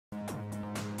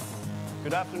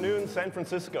Good afternoon, San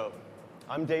Francisco.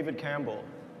 I'm David Campbell,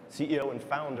 CEO and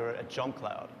founder at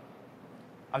JumpCloud.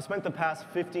 I've spent the past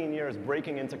 15 years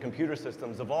breaking into computer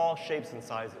systems of all shapes and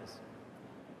sizes.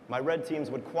 My red teams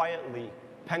would quietly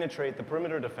penetrate the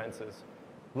perimeter defenses,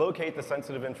 locate the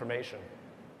sensitive information,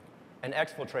 and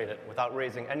exfiltrate it without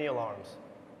raising any alarms.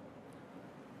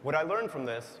 What I learned from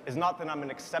this is not that I'm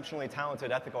an exceptionally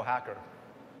talented ethical hacker.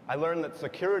 I learned that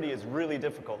security is really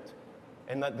difficult,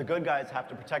 and that the good guys have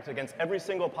to protect against every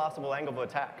single possible angle of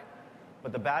attack,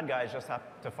 but the bad guys just have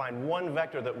to find one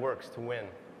vector that works to win.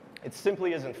 It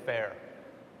simply isn't fair.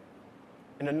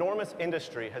 An enormous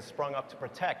industry has sprung up to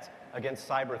protect against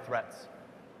cyber threats.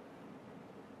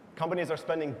 Companies are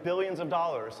spending billions of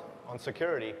dollars on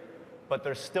security, but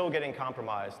they're still getting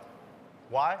compromised.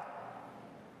 Why?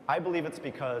 I believe it's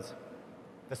because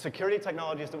the security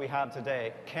technologies that we have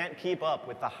today can't keep up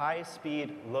with the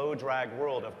high-speed, low-drag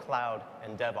world of cloud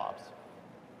and DevOps,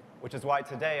 which is why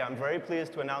today I'm very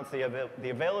pleased to announce the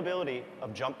availability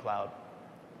of JumpCloud,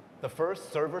 the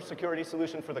first server security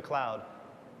solution for the cloud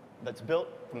that's built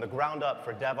from the ground up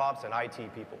for DevOps and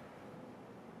IT people.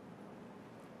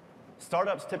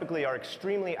 Startups typically are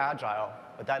extremely agile,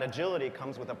 but that agility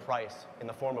comes with a price in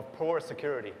the form of poor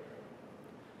security.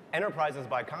 Enterprises,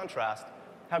 by contrast,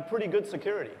 have pretty good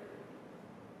security,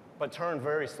 but turn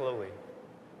very slowly.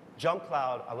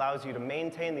 JumpCloud allows you to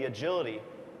maintain the agility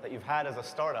that you've had as a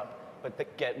startup,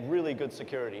 but get really good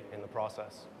security in the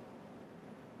process.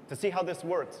 To see how this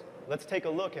works, let's take a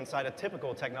look inside a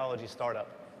typical technology startup,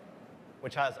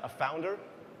 which has a founder,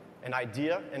 an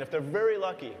idea, and if they're very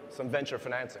lucky, some venture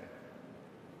financing.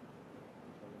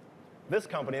 This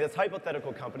company, this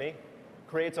hypothetical company,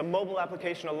 creates a mobile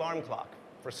application alarm clock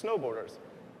for snowboarders.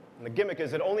 And the gimmick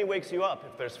is it only wakes you up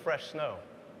if there's fresh snow.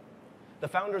 The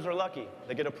founders are lucky.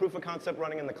 They get a proof of concept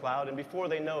running in the cloud, and before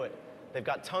they know it, they've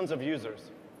got tons of users,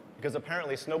 because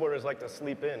apparently snowboarders like to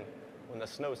sleep in when the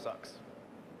snow sucks.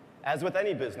 As with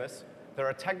any business, there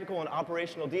are technical and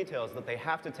operational details that they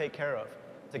have to take care of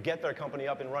to get their company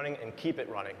up and running and keep it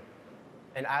running.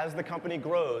 And as the company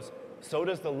grows, so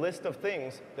does the list of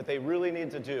things that they really need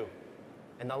to do.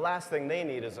 And the last thing they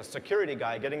need is a security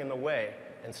guy getting in the way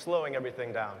and slowing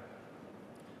everything down.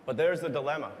 But there's the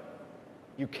dilemma.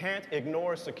 You can't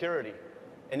ignore security.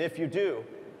 And if you do,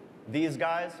 these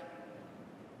guys,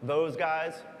 those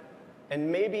guys,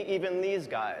 and maybe even these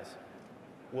guys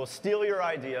will steal your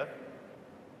idea,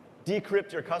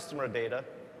 decrypt your customer data,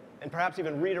 and perhaps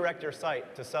even redirect your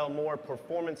site to sell more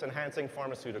performance-enhancing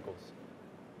pharmaceuticals.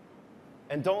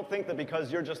 And don't think that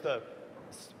because you're just a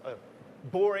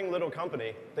boring little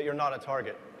company that you're not a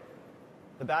target.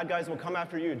 The bad guys will come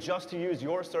after you just to use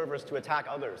your servers to attack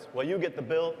others, while you get the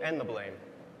bill and the blame.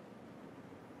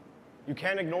 You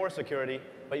can't ignore security,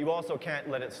 but you also can't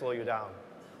let it slow you down.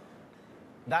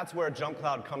 That's where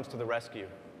JumpCloud comes to the rescue.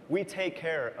 We take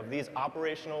care of these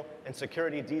operational and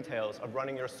security details of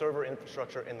running your server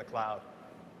infrastructure in the cloud.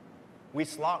 We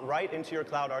slot right into your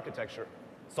cloud architecture,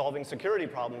 solving security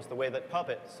problems the way that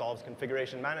Puppet solves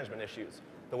configuration management issues,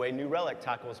 the way New Relic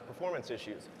tackles performance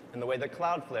issues, and the way that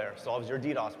Cloudflare solves your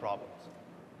DDoS problems.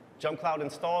 JumpCloud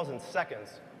installs in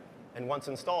seconds, and once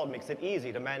installed, makes it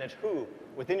easy to manage who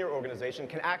within your organization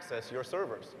can access your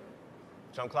servers.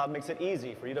 JumpCloud makes it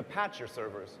easy for you to patch your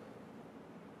servers.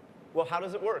 Well, how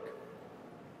does it work?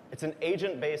 It's an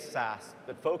agent-based SaaS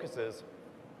that focuses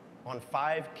on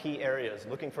 5 key areas,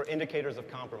 looking for indicators of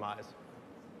compromise.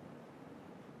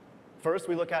 First,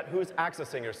 we look at who's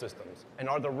accessing your systems, and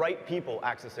are the right people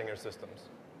accessing your systems.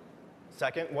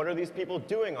 Second, what are these people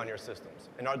doing on your systems,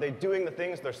 and are they doing the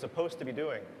things they're supposed to be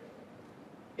doing?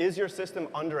 Is your system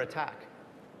under attack,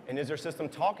 and is your system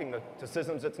talking to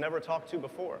systems it's never talked to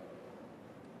before?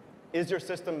 Is your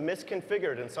system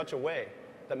misconfigured in such a way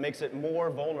that makes it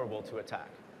more vulnerable to attack?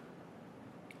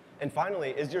 And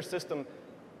finally, is your system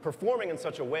performing in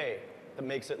such a way that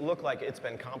makes it look like it's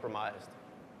been compromised?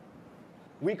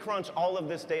 We crunch all of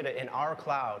this data in our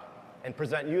cloud and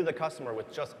present you, the customer,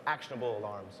 with just actionable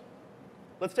alarms.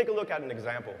 Let's take a look at an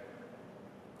example.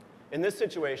 In this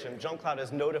situation, JumpCloud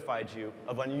has notified you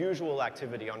of unusual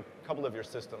activity on a couple of your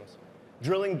systems.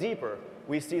 Drilling deeper,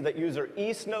 we see that user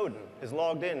E. Snowden is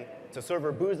logged in to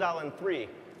server BooZallen3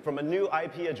 from a new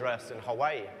IP address in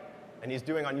Hawaii, and he's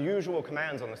doing unusual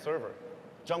commands on the server.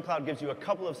 JumpCloud gives you a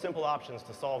couple of simple options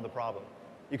to solve the problem.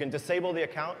 You can disable the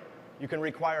account, you can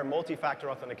require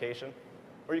multi-factor authentication,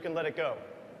 or you can let it go.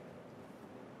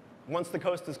 Once the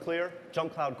coast is clear,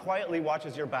 JumpCloud quietly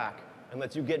watches your back and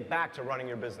lets you get back to running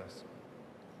your business.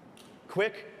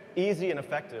 Quick, easy, and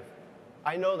effective.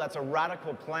 I know that's a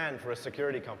radical plan for a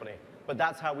security company, but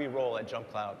that's how we roll at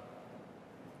JumpCloud.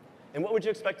 And what would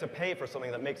you expect to pay for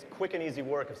something that makes quick and easy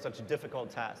work of such difficult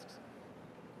tasks?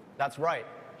 That's right,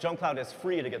 JumpCloud is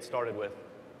free to get started with.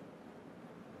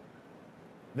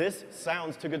 This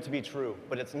sounds too good to be true,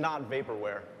 but it's not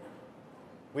vaporware.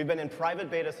 We've been in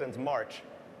private beta since March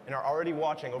and are already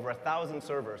watching over 1,000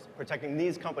 servers, protecting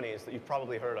these companies that you've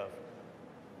probably heard of.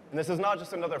 And this is not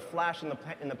just another flash in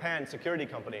the pan security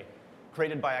company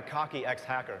created by a cocky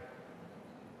ex-hacker.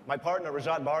 My partner,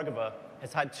 Rajat Bhargava,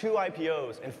 has had 2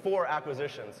 IPOs and 4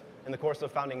 acquisitions in the course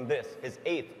of founding this, his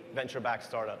 8th venture-backed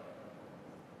startup.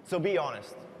 So be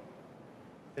honest.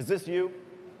 Is this you?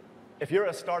 If you're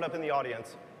a startup in the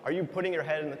audience, are you putting your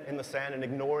head in the sand and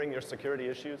ignoring your security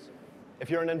issues? If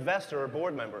you're an investor or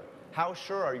board member, how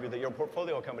sure are you that your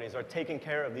portfolio companies are taking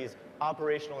care of these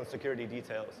operational and security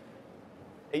details?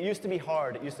 It used to be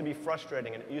hard, it used to be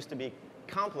frustrating, and it used to be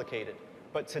complicated.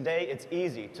 But today, it's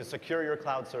easy to secure your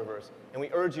cloud servers, and we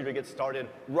urge you to get started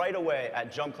right away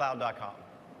at jumpcloud.com.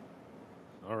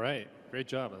 All right, great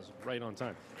job. That was right on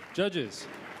time. Judges.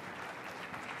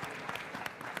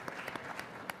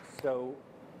 So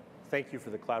thank you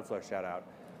for the Cloudflare shout out.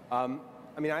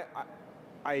 I mean,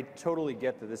 I totally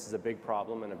get that this is a big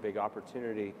problem and a big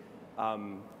opportunity.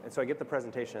 And so I get the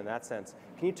presentation in that sense.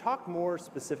 Can you talk more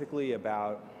specifically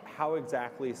about how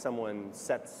exactly someone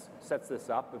sets this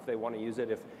up if they want to use it?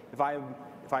 If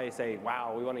I say,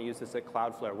 wow, we want to use this at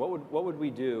Cloudflare, what would we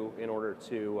do in order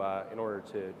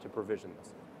to provision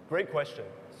this? Great question.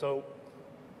 So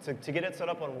to get it set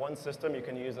up on one system, you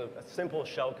can use a simple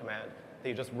shell command that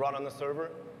you just run on the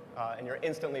server, and you're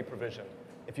instantly provisioned.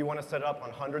 If you want to set it up on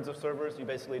hundreds of servers, you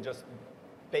basically just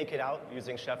bake it out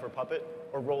using Chef or Puppet,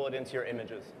 or roll it into your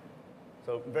images.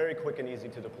 So very quick and easy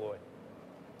to deploy.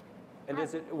 And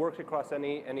does it work across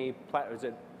any platform? Is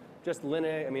it just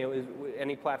Linux? I mean,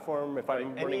 any platform? If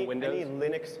I'm running Windows? Any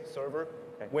Linux server.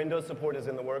 Okay. Windows support is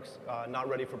in the works, not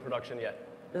ready for production yet.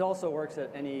 It also works at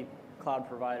any cloud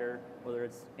provider, whether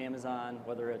it's Amazon,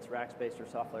 whether it's Rackspace or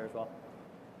SoftLayer as well.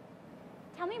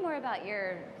 Tell me more about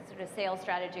your sort of sales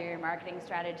strategy or your marketing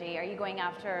strategy. Are you going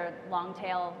after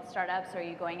long-tail startups, or are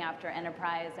you going after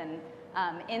enterprise? And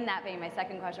in that vein, my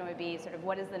second question would be sort of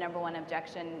what is the #1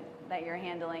 objection that you're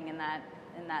handling in that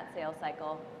sales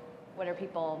cycle? What are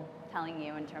people telling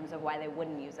you in terms of why they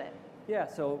wouldn't use it? Yeah,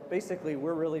 so basically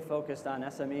we're really focused on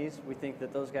SMEs. We think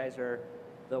that those guys are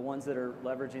the ones that are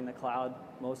leveraging the cloud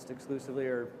most exclusively,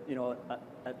 or to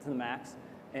the max.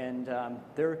 And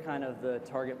they're kind of the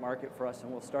target market for us,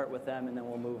 and we'll start with them and then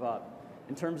we'll move up.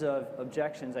 In terms of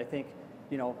objections, I think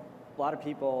a lot of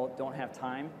people don't have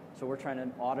time, so we're trying to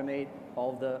automate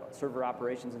all of the server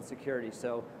operations and security.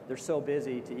 So they're so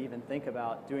busy to even think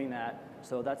about doing that.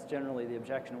 So that's generally the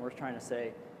objection. We're trying to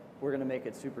say, we're going to make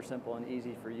it super simple and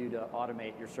easy for you to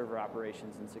automate your server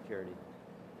operations and security.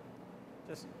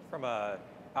 Just from an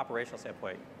operational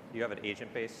standpoint, you have an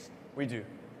agent-based We do.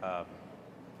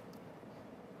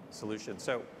 Solution.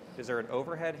 So is there an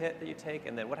overhead hit that you take?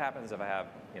 And then what happens if I have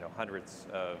hundreds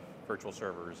of virtual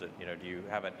servers? Do you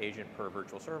have an agent per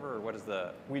virtual server, or what does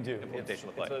the implementation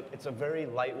look like? It's a very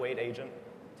lightweight agent.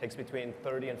 It takes between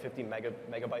 30 and 50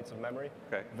 megabytes of memory.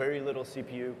 Okay. Very little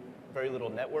CPU, very little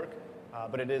network,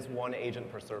 but it is one agent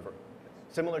per server,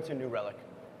 similar to New Relic.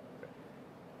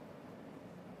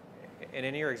 And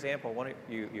in your example,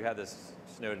 you had this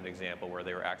Snowden example where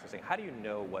they were accessing. How do you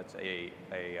know what's a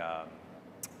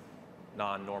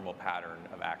non-normal pattern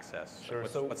of access? Sure.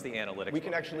 What's the analytics? We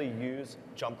can actually use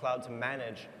JumpCloud to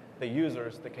manage the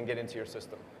users that can get into your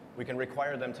system. We can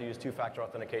require them to use two-factor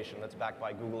authentication that's backed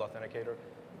by Google Authenticator.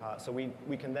 So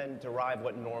we can then derive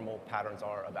what normal patterns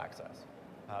are of access.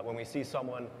 When we see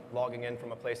someone logging in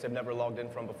from a place they've never logged in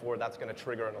from before, that's going to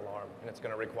trigger an alarm, and it's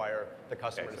going to require the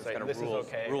customer to say, this is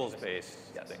okay. Rules-based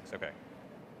things, okay.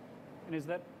 And is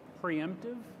that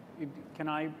preemptive? Can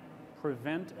I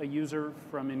prevent a user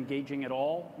from engaging at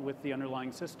all with the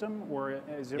underlying system, or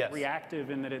is it reactive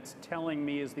in that it's telling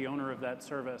me as the owner of that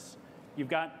service, you've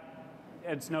got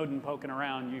Ed Snowden poking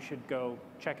around, you should go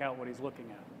check out what he's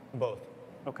looking at? Both.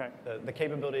 Okay. The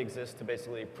capability exists to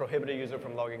basically prohibit a user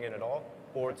from logging in at all,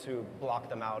 or to block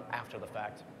them out after the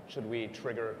fact, should we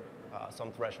trigger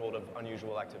some threshold of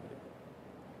unusual activity.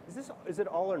 Is it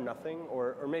all or nothing,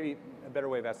 or maybe a better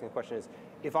way of asking the question is,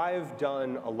 if I've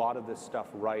done a lot of this stuff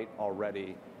right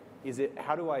already,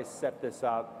 how do I set this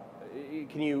up?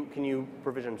 Can you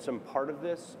provision some part of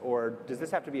this, or does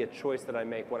this have to be a choice that I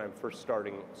make when I'm first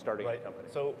starting a company?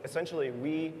 So essentially,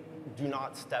 we do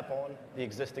not step on the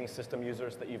existing system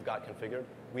users that you've got configured.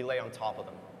 We lay on top of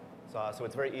them. So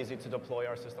it's very easy to deploy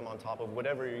our system on top of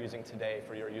whatever you're using today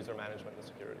for your user management and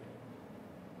security.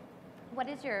 What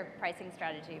is your pricing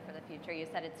strategy for the future? You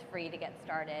said it's free to get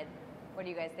started. what are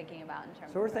you guys thinking about in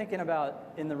terms So we're of thinking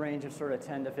about in the range of sort of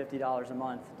 $10 to $50 a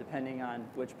month, depending on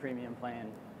which premium plan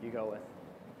you go with.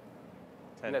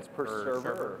 And that's per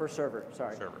server? Per server,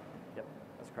 sorry. Server. Yep,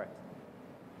 that's correct.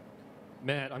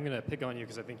 Matt, I'm going to pick on you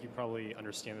because I think you probably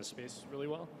understand this space really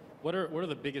well. What are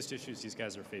the biggest issues these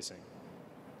guys are facing?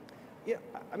 Yeah,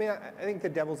 I mean, I think the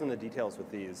devil's in the details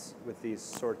with these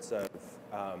sorts of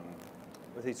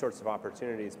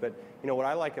opportunities. But you know, what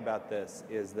I like about this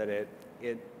is that it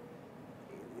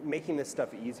making this stuff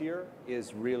easier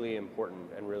is really important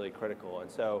and really critical. And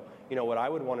so, you know, what I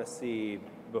would want to see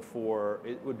before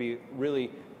it would be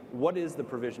really, what is the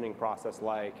provisioning process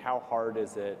like? How hard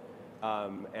is it?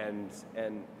 And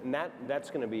that's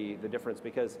going to be the difference,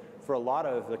 because for a lot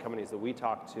of the companies that we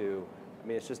talk to, I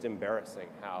mean, it's just embarrassing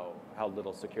how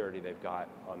little security they've got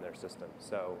on their system.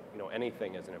 So, you know,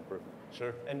 anything is an improvement.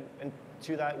 Sure. And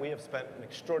to that, we have spent an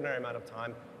extraordinary amount of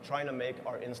time trying to make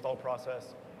our install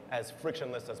process as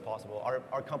frictionless as possible.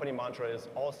 Our company mantra is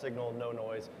all signal, no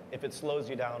noise. If it slows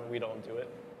you down, we don't do it.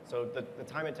 So the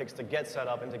time it takes to get set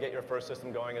up and to get your first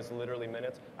system going is literally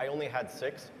minutes. I only had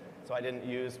 6, so I didn't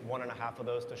use 1.5 of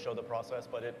those to show the process,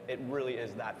 but it really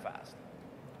is that fast.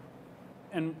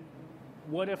 And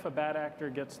what if a bad actor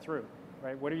gets through,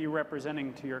 right? What are you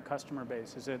representing to your customer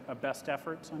base? Is it a best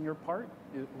efforts on your part?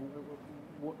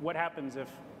 What happens if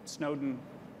Snowden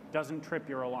doesn't trip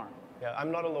your alarm? Yeah,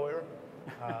 I'm not a lawyer.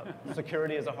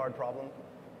 Security is a hard problem.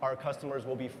 Our customers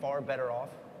will be far better off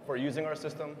for using our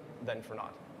system than for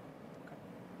not. Okay.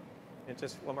 And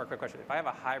just one more quick question. If I have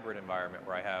a hybrid environment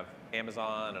where I have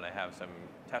Amazon and I have some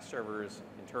test servers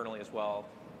internally as well,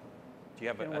 do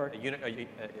you have an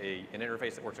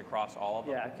interface that works across all of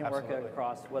them? Yeah, it can Absolutely. work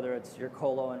across, whether it's your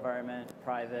colo environment,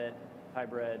 private,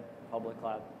 hybrid, public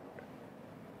cloud.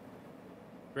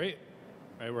 Great.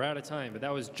 All right, we're out of time, but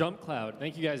that was JumpCloud.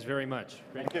 Thank you guys very much.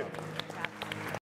 Thank you. Yeah.